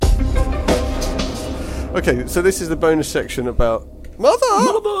Okay, so this is the bonus section about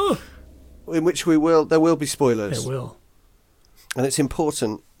Mother, in which there will be spoilers. There will, and it's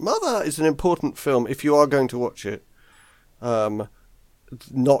important. Mother is an important film if you are going to watch it.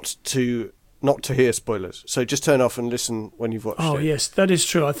 Not to hear spoilers. So just turn off and listen when you've watched it. Oh yes, that is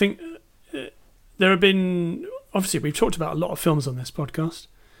true. I think there have been, obviously we've talked about a lot of films on this podcast.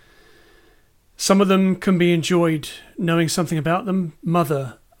 Some of them can be enjoyed knowing something about them.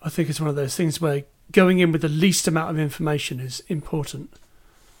 Mother, I think, is one of those things where going in with the least amount of information is important.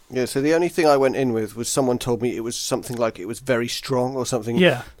 Yeah, so the only thing I went in with was someone told me it was something like it was very strong or something.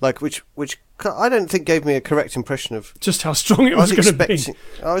 Yeah. Like which I don't think gave me a correct impression of just how strong it was going to be.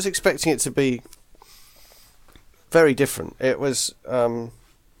 I was expecting it to be very different. It was.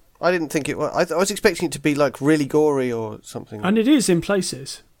 I didn't think it was. I was expecting it to be like really gory or something. And it is in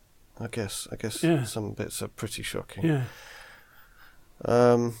places. I guess. Yeah. Some bits are pretty shocking. Yeah.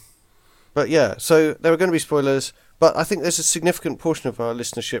 But yeah, so there are going to be spoilers. But I think there's a significant portion of our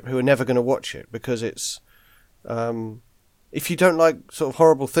listenership who are never going to watch it because it's. If you don't like sort of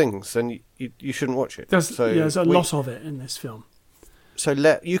horrible things, then you shouldn't watch it. There's a lot of it in this film. So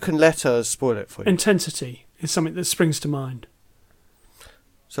you can let us spoil it for you. Intensity is something that springs to mind.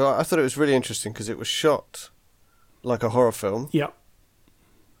 So I thought it was really interesting because it was shot like a horror film. Yeah.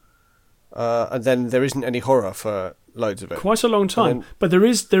 And then there isn't any horror for loads of it. Quite a long time. Then, but there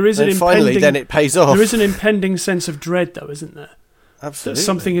is an impending... finally, then it pays off. There is an impending sense of dread, though, isn't there? Absolutely. That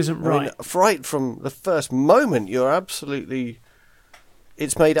something isn't right. I mean, right from the first moment,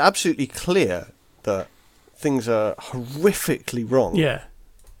 it's made absolutely clear that things are horrifically wrong. Yeah.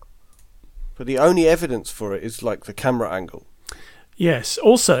 But the only evidence for it is like the camera angle. Yes.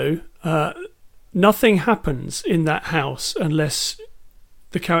 Also, nothing happens in that house unless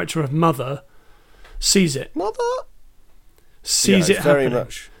the character of Mother sees it. Mother sees it very happening.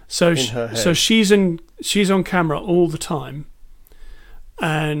 Much so in her head. So she's on camera all the time,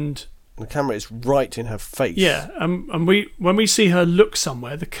 and the camera is right in her face. Yeah, and when we see her look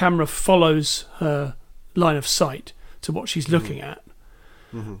somewhere, the camera follows her line of sight to what she's looking at,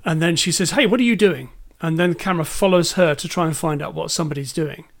 and then she says, "Hey, what are you doing?" And then the camera follows her to try and find out what somebody's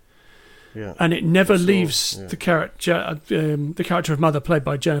doing. Yeah, and it never leaves the character of Mother, played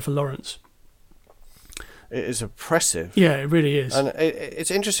by Jennifer Lawrence. It is oppressive. Yeah, it really is. And it's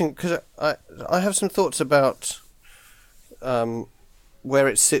interesting because I have some thoughts about where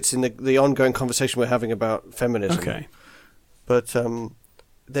it sits in the ongoing conversation we're having about feminism. Okay. But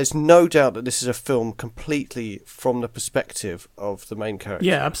there's no doubt that this is a film completely from the perspective of the main character.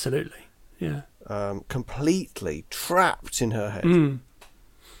 Yeah, absolutely. Yeah. Completely trapped in her head. Mm.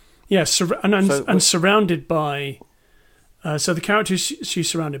 Yeah, and surrounded by... so the character she's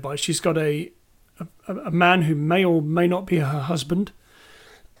surrounded by, she's got a man who may or may not be her husband,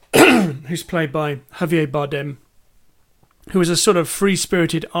 who's played by Javier Bardem, who is a sort of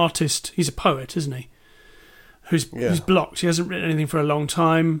free-spirited artist. He's a poet, isn't he? Who's blocked. He hasn't written anything for a long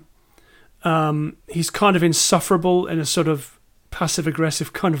time. He's kind of insufferable in a sort of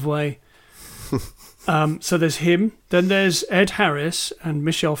passive-aggressive kind of way. So there's him. Then there's Ed Harris and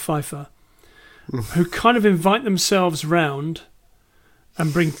Michelle Pfeiffer, who kind of invite themselves round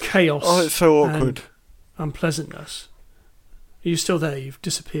and bring chaos. Oh, it's so awkward. And unpleasantness. Are you still there? You've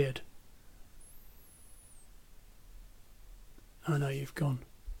disappeared. Oh no, you've gone.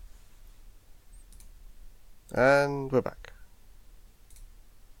 And we're back.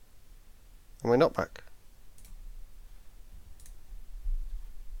 And we're not back.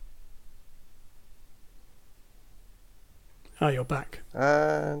 Oh, you're back.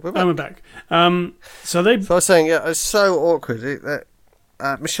 And we're back. And we're back. So I was saying, yeah, it's so awkward.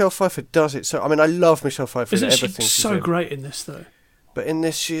 Michelle Pfeiffer does it so... I mean, I love Michelle Pfeiffer in everything she's so great in this, though. But in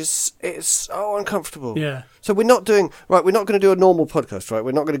this, it's so uncomfortable. Yeah. So we're not doing... Right, we're not going to do a normal podcast, right?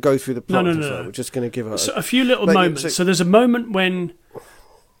 We're not going to go through the plot. No. We're just going to give a few little moments. So there's a moment when...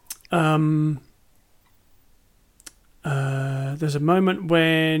 there's a moment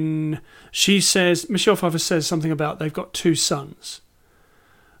when Michelle Pfeiffer says something about they've got 2 sons.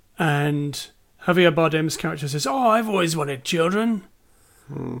 And Javier Bardem's character says, "Oh, I've always wanted children."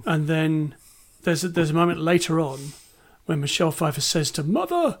 And then there's a moment later on when Michelle Pfeiffer says to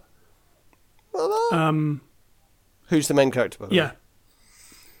Mother... who's the main character, by the way? Yeah.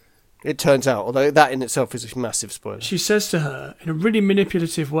 It turns out, although that in itself is a massive spoiler. She says to her, in a really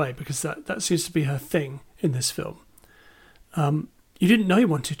manipulative way, because that seems to be her thing in this film, "You didn't know you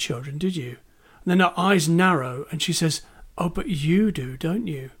wanted children, did you?" And then her eyes narrow, and she says, "Oh, but you do, don't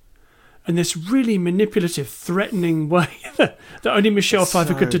you?" And this really manipulative, threatening way that only Michelle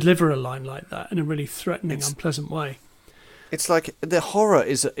Pfeiffer could deliver a line like that in a really threatening, unpleasant way. it's like the horror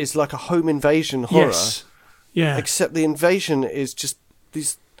is like a home invasion horror. Yes. Yeah. Except the invasion is just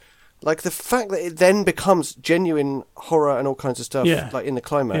these, like the fact that it then becomes genuine horror and all kinds of stuff, like in the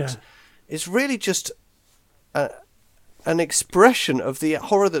climax, is really just an expression of the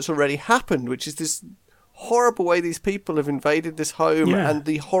horror that's already happened, which is this horrible way these people have invaded this home and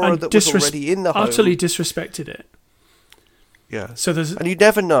the horror that was already in the home. Utterly disrespected it. Yeah. So and you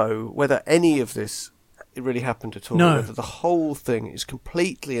never know whether any of this really happened at all. No. Whether the whole thing is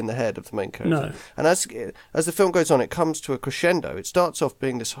completely in the head of the main character. No. And as the film goes on, it comes to a crescendo. It starts off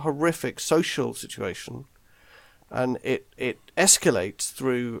being this horrific social situation, and it escalates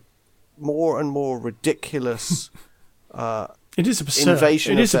through more and more ridiculous. It is absurd.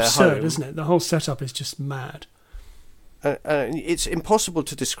 Invasion it is of their absurd, home. Isn't it? The whole setup is just mad. It's impossible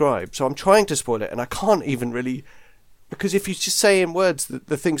to describe. So I'm trying to spoil it, and I can't even really. Because if you just say in words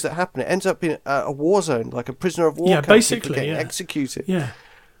the things that happen, it ends up in a war zone, like a prisoner of war camp. Basically, getting executed. Yeah,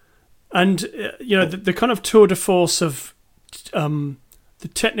 and the kind of tour de force of the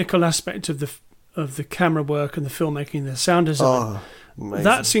technical aspect of the camera work and the filmmaking, and the sound design. Amazing.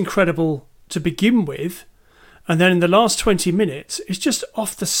 That's incredible to begin with, and then in the last 20 minutes, it's just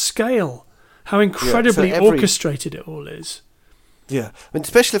off the scale how incredibly orchestrated it all is. Yeah, I mean,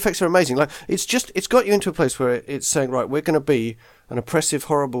 special effects are amazing. Like it's got you into a place where it's saying, right, we're going to be an oppressive,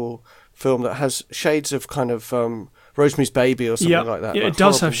 horrible film that has shades of kind of Rosemary's Baby or something like that. Yeah, like it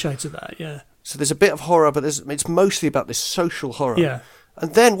does horrible. have shades of that. Yeah. So there's a bit of horror, but it's mostly about this social horror. Yeah.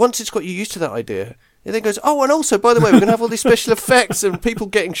 And then once it's got you used to that idea, it then goes, oh, and also, by the way, we're going to have all these special effects and people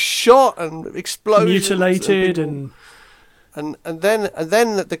getting shot and explosions, mutilated, and then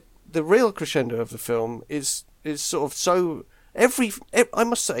the real crescendo of the film is sort of so. I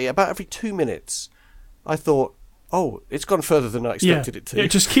must say, about every 2 minutes, I thought, oh, it's gone further than I expected it to.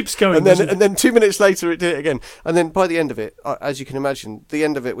 It just keeps going. And then 2 minutes later, it did it again. And then by the end of it, as you can imagine, the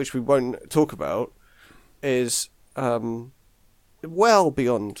end of it, which we won't talk about, is well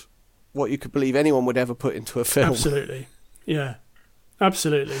beyond what you could believe anyone would ever put into a film. Absolutely, yeah,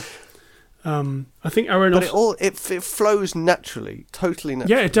 absolutely. I think Aronofsky... But it flows naturally, totally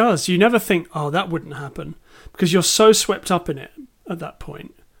naturally. Yeah, it does. You never think, oh, that wouldn't happen, because you're so swept up in it at that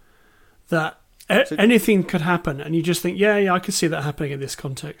point that anything could happen, and you just think, yeah, I could see that happening in this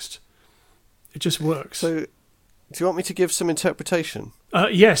context. It just works. So, do you want me to give some interpretation?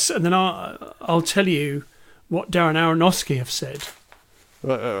 Yes, and then I'll tell you what Darren Aronofsky have said.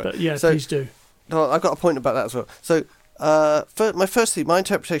 Right. But yeah, please do. No, I've got a point about that as well. So, my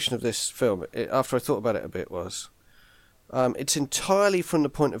interpretation of this film, after I thought about it a bit, was it's entirely from the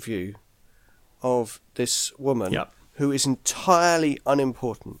point of view of this woman who is entirely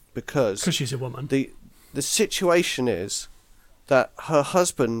unimportant because she's a woman. The situation is that her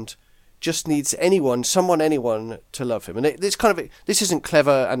husband just needs anyone to love him, and this isn't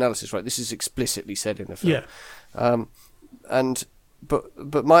clever analysis, right? This is explicitly said in the film. Yeah.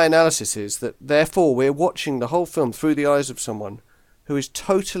 But my analysis is that therefore we're watching the whole film through the eyes of someone who is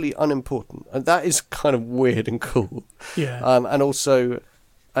totally unimportant, and that is kind of weird and cool. Yeah. And also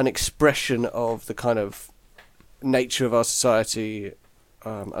an expression of the kind of nature of our society,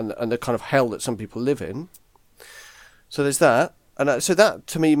 and the kind of hell that some people live in. So there's that, and so that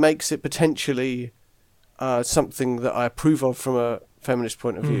to me makes it potentially something that I approve of from a feminist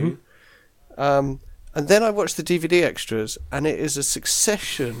point of view. And then I watched the DVD extras, and it is a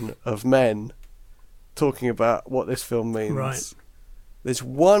succession of men talking about what this film means. Right. There's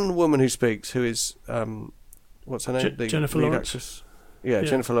one woman who speaks, who is what's her name? Jennifer lead Lawrence. Actress. Yeah,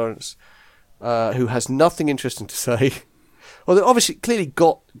 Jennifer Lawrence, who has nothing interesting to say. Well, they obviously clearly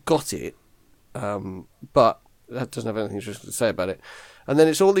got it, but that doesn't have anything interesting to say about it. And then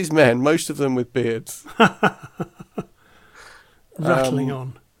it's all these men, most of them with beards, rattling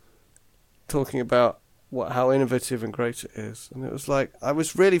on, talking about how innovative and great it is. And it was like, I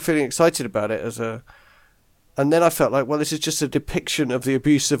was really feeling excited about it and then I felt like, well, this is just a depiction of the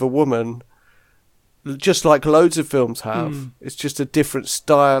abuse of a woman, just like loads of films have. It's just a different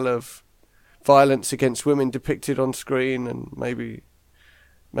style of violence against women depicted on screen, and maybe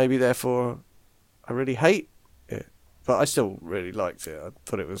therefore I really hate it. But I still really liked it. I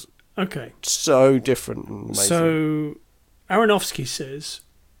thought it was so different and amazing. So Aronofsky says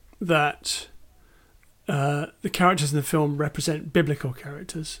that the characters in the film represent biblical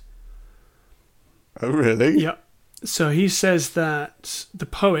characters. Oh, really? Yeah. So he says that the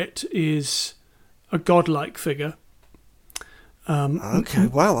poet is a godlike figure. Okay,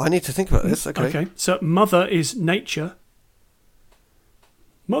 wow, I need to think about this. Okay. So mother is nature.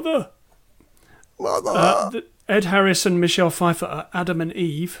 Mother! Ed Harris and Michelle Pfeiffer are Adam and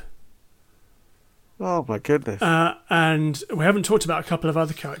Eve. Oh my goodness. And we haven't talked about a couple of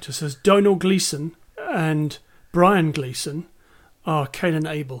other characters. There's Donald Gleason and Brian Gleason are Cain and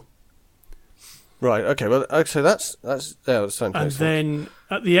Abel. Right, okay, well, so that's the same place. And then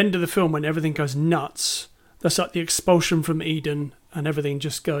at the end of the film, when everything goes nuts, that's like the expulsion from Eden and everything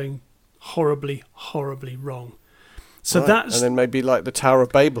just going horribly, horribly wrong. So that's... And then maybe like the Tower of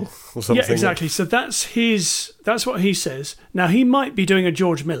Babel or something. Yeah, exactly. So that's what he says. Now, he might be doing a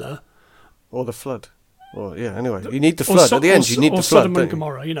George Miller. Or the flood. Or, yeah, anyway, you need the flood. At the end, you need the flood. Or Sodom and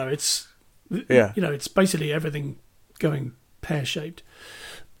Gomorrah, it's... Yeah. It's basically everything going pear-shaped.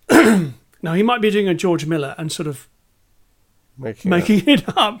 Now, he might be doing a George Miller and sort of making it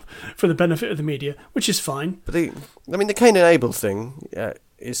up for the benefit of the media, which is fine. But the Cain and Abel thing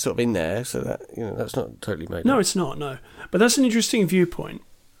is sort of in there, so that that's not totally made. No, up. It's not. No, but that's an interesting viewpoint.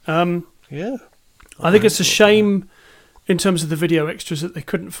 Yeah, I think it's a shame in terms of the video extras that they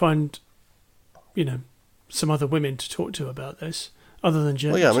couldn't find, some other women to talk to about this other than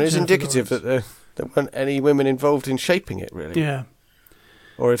Jennifer. Well, yeah, I mean, it's indicative that there weren't any women involved in shaping it, really. Yeah.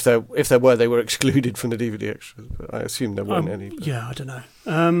 Or if there were, they were excluded from the DVD extras. But I assume there weren't any. But. Yeah, I don't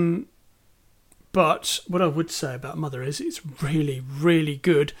know. But what I would say about Mother is it's really, really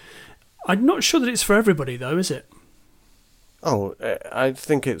good. I'm not sure that it's for everybody, though, is it? Oh, I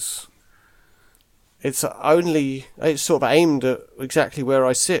think it's sort of aimed at exactly where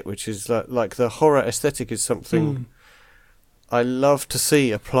I sit, which is like the horror aesthetic is something I love to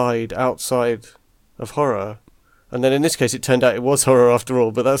see applied outside of horror. And then in this case, it turned out it was horror after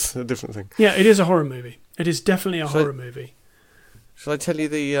all, but that's a different thing. Yeah, it is a horror movie. It is definitely a horror movie. Shall I tell you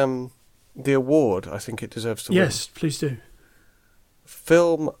the award I think it deserves to win? Yes, please do.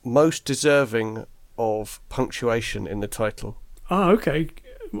 Film most deserving of punctuation in the title. Oh, okay.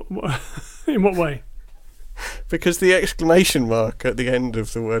 In what way? Because the exclamation mark at the end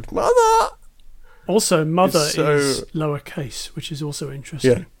of the word "mother." Also, mother is lowercase, which is also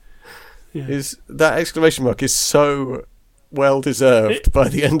interesting. Yeah. Is that exclamation mark is so well deserved by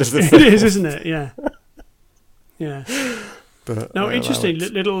the end of the film. It is, isn't it? Yeah. Yeah. But now, interesting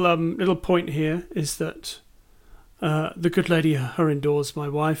little point here is that the good lady, her indoors, my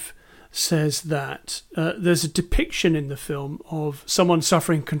wife, says that there's a depiction in the film of someone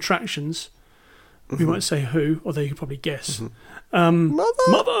suffering contractions. We won't say who, although you could probably guess.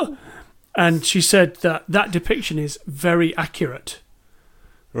 Mother! And she said that depiction is very accurate.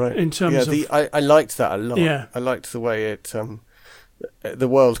 Right. In terms of... I liked that a lot. Yeah. I liked the way it... the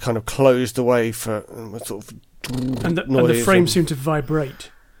world kind of closed away for sort of... And the frame seemed to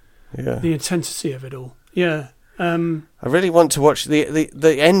vibrate. Yeah. The intensity of it all. Yeah. I really want to watch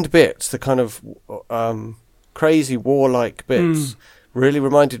the end bits, the kind of crazy warlike bits. Really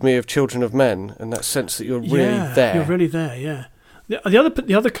reminded me of Children of Men, and that sense that you're really there. You're really there. Yeah.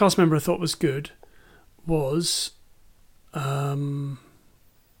 The other cast member I thought was good was, oh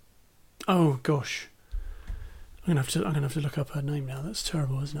gosh, I'm gonna have to look up her name now. That's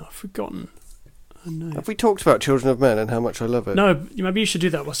terrible, isn't it? I've forgotten her name. Have we talked about Children of Men and how much I love it? No, maybe you should do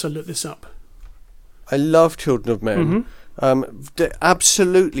that whilst I look this up. I love Children of Men.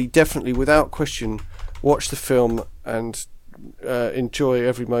 Absolutely, definitely, without question, watch the film and enjoy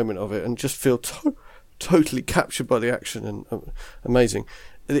every moment of it, and just feel totally captured by the action and amazing.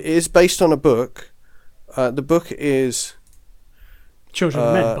 It is based on a book. The book is Children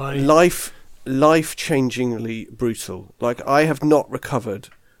of Men by life-changingly brutal. Like, I have not recovered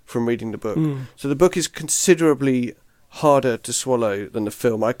from reading the book. So the book is considerably harder to swallow than the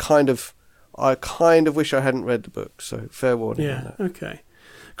film. I kind of wish I hadn't read the book, so fair warning on that. Okay.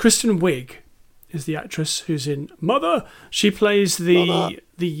 Kristen Wiig is the actress who's in Mother. She plays the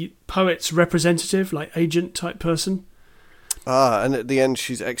poet's representative, like agent type person. And at the end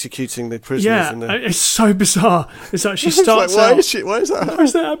she's executing the prisoners. Yeah, it's so bizarre. It's like she starts like, why is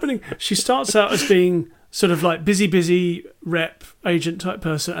that happening? She starts out as being sort of like busy rep agent type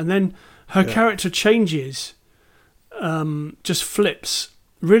person, and then her character changes, just flips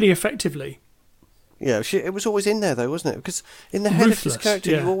really effectively. Yeah, it was always in there though, wasn't it? Because in the head of this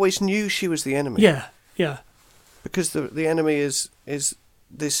character, you always knew she was the enemy. Yeah, yeah. Because the enemy is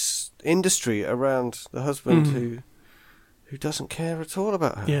this industry around the husband who doesn't care at all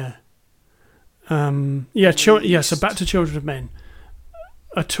about her. Yeah. So back to Children of Men.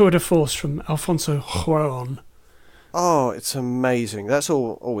 A tour de force from Alfonso Cuarón. Oh, it's amazing. That's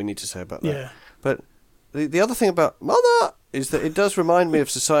all we need to say about that. Yeah. But the other thing about Mother is that it does remind me of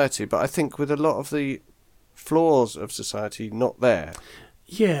society, but I think with a lot of the flaws of society not there.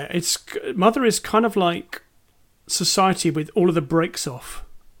 Yeah, Mother is kind of like society with all of the brakes off.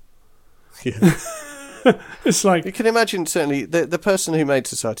 Yeah. It's like you can imagine. Certainly, the person who made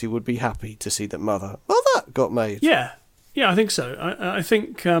Society would be happy to see that Mother. Well, that got made. Yeah, I think so. I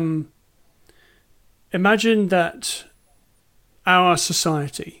think imagine that our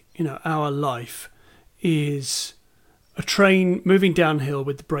society, our life, is a train moving downhill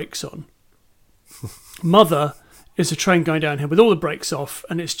with the brakes on. Mother is a train going downhill with all the brakes off,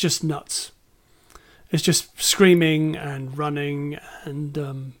 and it's just nuts. It's just screaming and running, and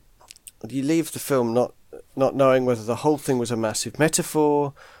you leave the film not knowing whether the whole thing was a massive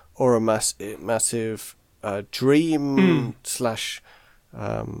metaphor or a massive dream slash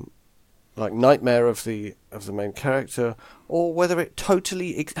like nightmare of the main character, or whether it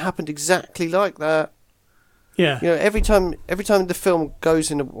totally happened exactly like that. Yeah. Every time the film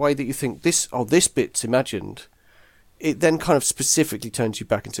goes in a way that you think this bit's imagined, it then kind of specifically turns you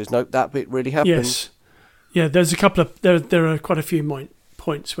back and says, no, that bit really happened. Yes. Yeah, there's a couple of there are quite a few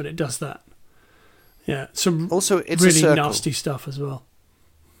points when it does that. Yeah, some also it's really nasty stuff as well.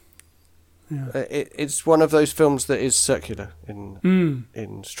 Yeah. It's one of those films that is circular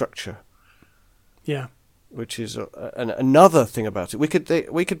in structure. Yeah. Which is another thing about it. We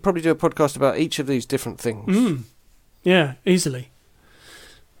could probably do a podcast about each of these different things. Yeah, easily.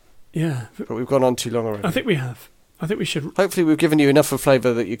 Yeah. But we've gone on too long already. I think we have. I think we should. Hopefully we've given you enough of a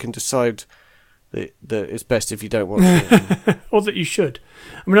flavour that you can decide that it's best if you don't want it. Or that you should.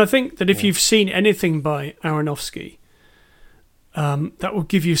 I mean, I think that if you've seen anything by Aronofsky, that will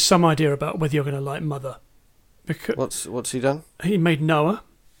give you some idea about whether you're going to like Mother. Because what's he done? He made Noah.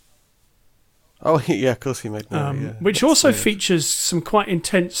 Oh, yeah, of course he made Noah, which also features some quite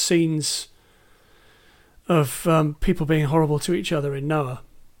intense scenes of people being horrible to each other in Noah.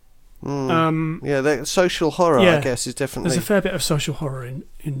 The social horror, I guess, is definitely... There's a fair bit of social horror in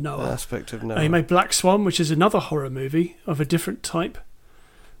Noah. Aspect of Noah. He made Black Swan, which is another horror movie of a different type.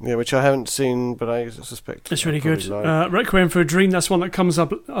 Yeah, which I haven't seen, but I suspect it's really good. Requiem for a Dream, that's one that comes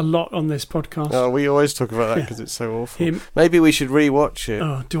up a lot on this podcast. Oh, we always talk about that because it's so awful. Maybe we should re-watch it.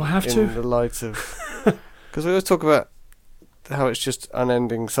 Oh, do I have to? In the light of... Because we always talk about how it's just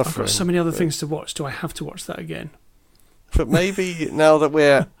unending suffering. I've got so many other things to watch. Do I have to watch that again? But maybe now that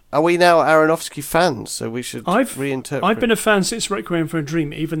we're... Are we now Aronofsky fans? So we should reinterpret... I've been a fan since Requiem for a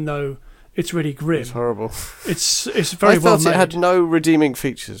Dream, even though... It's really grim. It's horrible. It's very well made. I felt it had no redeeming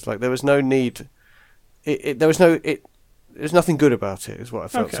features. Like there was no need. There's nothing good about it. Is what I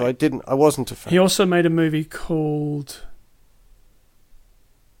felt. Okay. So I wasn't a fan. He also made a movie called.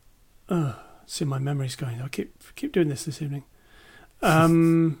 See, my memory's going. I keep doing this evening.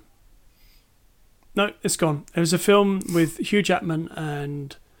 No, it's gone. There was a film with Hugh Jackman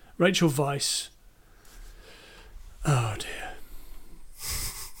and Rachel Weisz. Oh dear.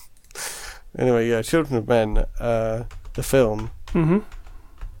 Anyway, yeah, Children of Men, the film,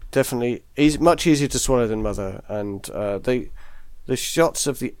 definitely much easier to swallow than Mother, and the shots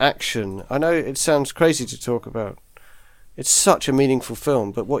of the action. I know it sounds crazy to talk about. It's such a meaningful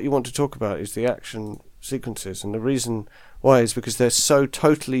film, but what you want to talk about is the action sequences, and the reason why is because they're so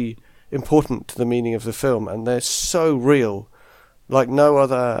totally important to the meaning of the film, and they're so real, like no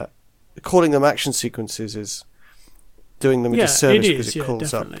other. Calling them action sequences is doing them a disservice because it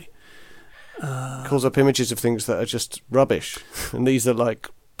calls definitely. Calls up images of things that are just rubbish, and these are like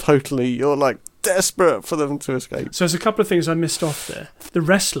totally. You're like desperate for them to escape. So there's a couple of things I missed off there. The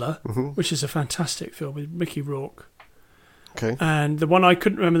Wrestler, which is a fantastic film with Mickey Rourke. Okay. And the one I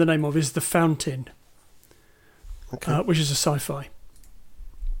couldn't remember the name of is The Fountain, which is a sci-fi.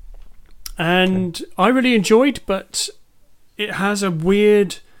 And I really enjoyed, but it has a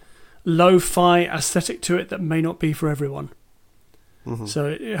weird lo-fi aesthetic to it that may not be for everyone. So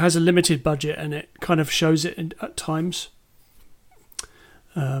it has a limited budget, and it kind of shows it at times.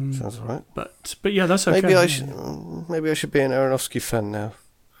 Sounds right. But yeah, that's okay. Maybe I should be an Aronofsky fan now.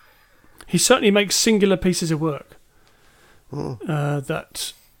 He certainly makes singular pieces of work.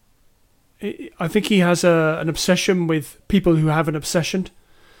 That I think he has an obsession with people who have an obsession.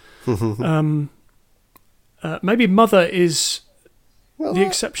 Maybe Mother is the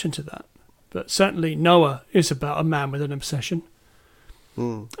exception to that, but certainly Noah is about a man with an obsession.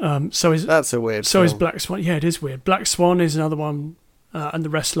 That's a weird. So is Black Swan. Yeah, it is weird. Black Swan is another one, and The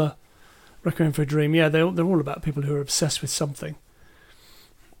Wrestler, Requiem for a Dream. Yeah, they're all about people who are obsessed with something.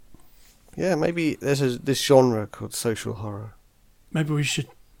 Yeah, maybe there's this genre called social horror. Maybe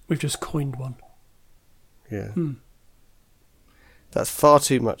we've just coined one. Yeah. That's far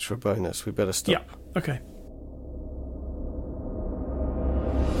too much for a bonus. We better stop. Yeah. Okay.